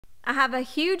I have a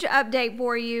huge update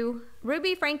for you.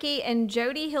 Ruby Franke and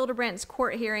Jodi Hildebrandt's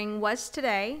court hearing was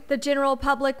today. The general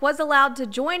public was allowed to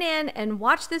join in and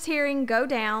watch this hearing go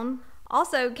down.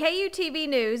 Also, KUTV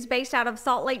News, based out of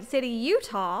Salt Lake City,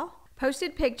 Utah,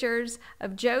 posted pictures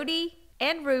of Jodi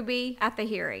and Ruby at the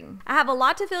hearing. I have a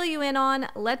lot to fill you in on.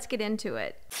 Let's get into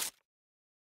it.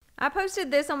 I posted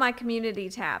this on my community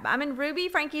tab. I'm in Ruby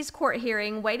Franke's court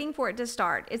hearing, waiting for it to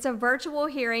start. It's a virtual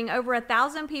hearing. Over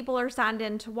 1,000 people are signed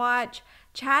in to watch.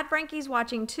 Chad Franke's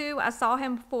watching too. I saw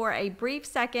him for a brief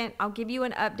second. I'll give you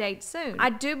an update soon.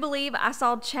 I do believe I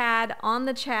saw Chad on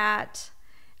the chat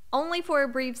only for a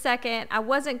brief second. I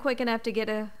wasn't quick enough to get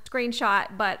a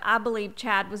screenshot, but I believe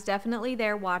Chad was definitely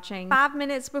there watching. 5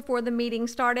 minutes before the meeting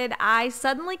started, I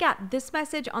suddenly got this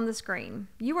message on the screen.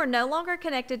 You are no longer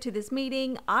connected to this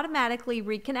meeting, automatically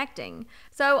reconnecting.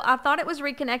 So I thought it was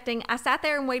reconnecting. I sat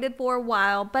there and waited for a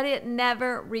while, but it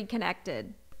never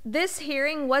reconnected. This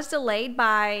hearing was delayed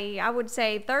by, I would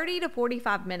say, 30 to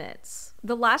 45 minutes.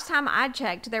 The last time I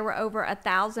checked, there were over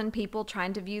 1,000 people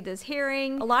trying to view this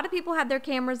hearing. A lot of people had their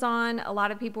cameras on. A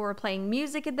lot of people were playing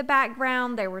music in the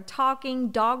background. They were talking.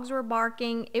 Dogs were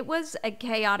barking. It was a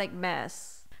chaotic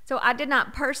mess. So I did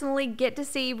not personally get to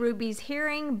see Ruby's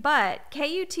hearing, but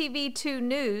KUTV2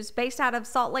 News, based out of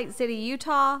Salt Lake City,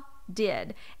 Utah,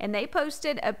 did. And they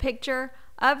posted a picture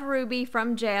of Ruby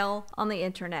from jail on the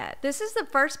internet. This is the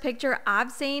first picture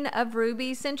I've seen of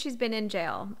Ruby since she's been in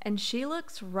jail, and she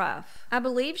looks rough. I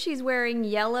believe she's wearing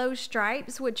yellow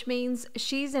stripes, which means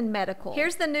she's in medical.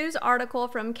 Here's the news article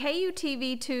from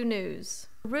KUTV2 News.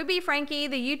 Ruby Franke,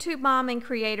 the YouTube mom and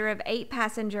creator of 8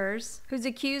 Passengers, who's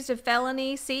accused of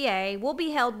felony CA, will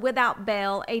be held without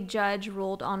bail, a judge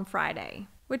ruled on Friday,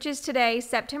 which is today,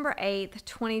 September 8th,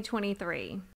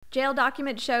 2023. Jail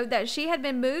documents showed that she had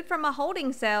been moved from a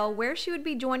holding cell where she would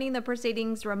be joining the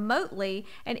proceedings remotely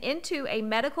and into a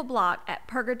medical block at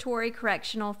Purgatory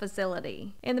Correctional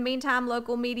Facility. In the meantime,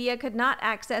 local media could not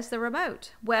access the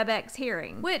remote WebEx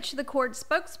hearing, which the court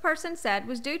spokesperson said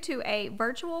was due to a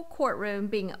virtual courtroom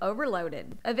being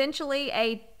overloaded. Eventually,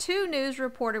 a 2 News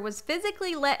reporter was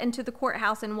physically let into the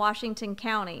courthouse in Washington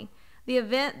County. The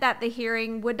event that the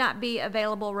hearing would not be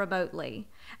available remotely.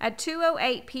 At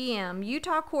 2:08 p.m.,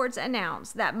 Utah courts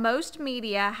announced that most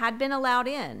media had been allowed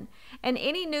in, and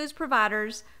any news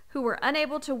providers who were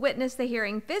unable to witness the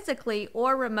hearing physically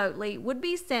or remotely would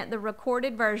be sent the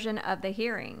recorded version of the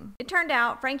hearing. It turned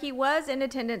out Franke was in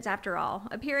attendance after all,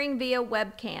 appearing via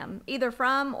webcam, either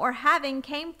from or having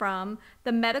came from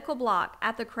the medical block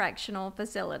at the correctional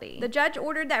facility. The judge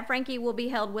ordered that Franke will be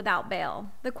held without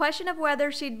bail. The question of whether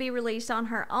she'd be released on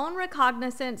her own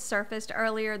recognizance surfaced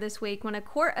earlier this week when a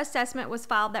court assessment was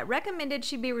filed that recommended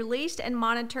she be released and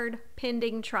monitored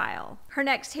pending trial. Her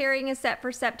next hearing is set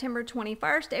for September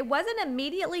 21st. It wasn't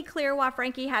immediately clear why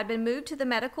Franke had been moved to the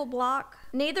medical block.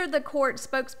 Neither the court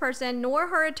spokesperson nor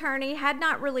her attorney had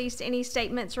not released any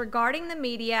statements regarding the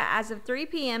media as of 3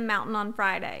 p.m. Mountain on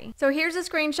Friday. So here's a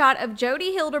screenshot of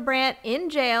Jodi Hildebrandt in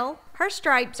jail. Her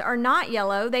stripes are not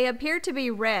yellow, they appear to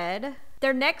be red.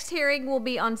 Their next hearing will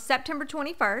be on September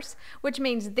 21st, which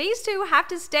means these two have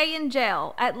to stay in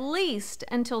jail at least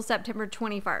until September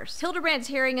 21st. Hildebrandt's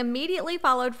hearing immediately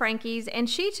followed Franke's, and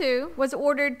she too was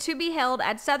ordered to be held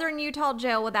at Southern Utah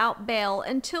Jail without bail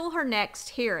until her next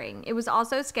hearing. It was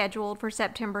also scheduled for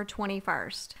September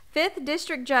 21st. 5th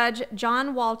District Judge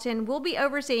John Walton will be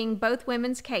overseeing both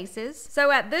women's cases. So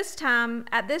at this time,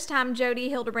 Jodi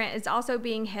Hildebrandt is also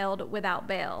being held without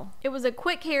bail. It was a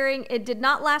quick hearing. It did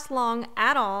not last long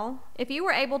at all. If you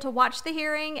were able to watch the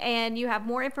hearing and you have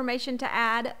more information to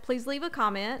add, please leave a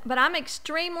comment. But I'm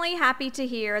extremely happy to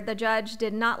hear the judge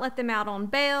did not let them out on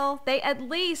bail. They at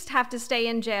least have to stay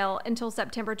in jail until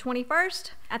September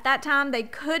 21st. At that time, they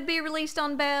could be released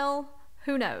on bail.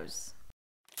 Who knows?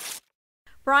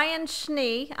 Brian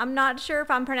Schnee, I'm not sure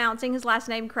if I'm pronouncing his last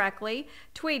name correctly,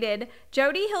 tweeted,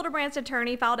 Jodi Hildebrandt's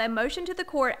attorney filed a motion to the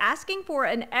court asking for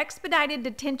an expedited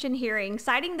detention hearing,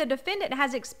 citing the defendant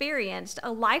has experienced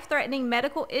a life-threatening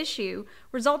medical issue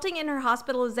resulting in her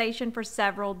hospitalization for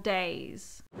several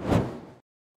days.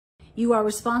 You are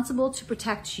responsible to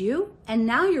protect you, and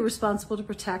now you're responsible to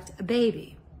protect a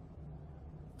baby.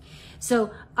 So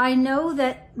I know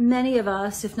that many of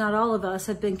us, if not all of us,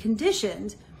 have been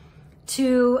conditioned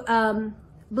to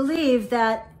believe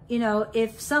that,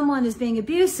 if someone is being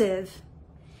abusive,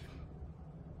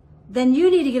 then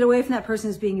you need to get away from that person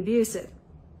who's being abusive.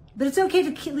 But it's okay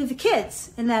to leave the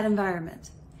kids in that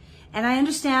environment. And I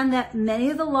understand that many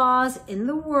of the laws in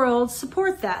the world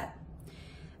support that.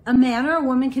 A man or a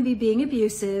woman can be being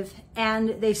abusive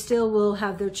and they still will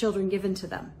have their children given to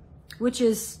them, which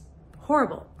is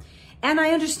horrible. And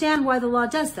I understand why the law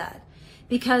does that,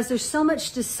 because there's so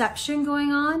much deception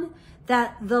going on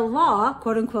that the law,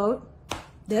 quote unquote,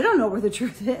 they don't know where the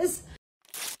truth is.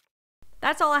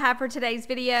 That's all I have for today's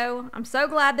video. I'm so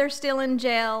glad they're still in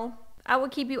jail. I will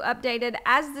keep you updated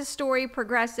as this story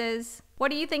progresses. What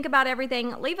do you think about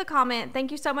everything? Leave a comment.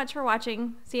 Thank you so much for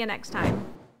watching. See you next time.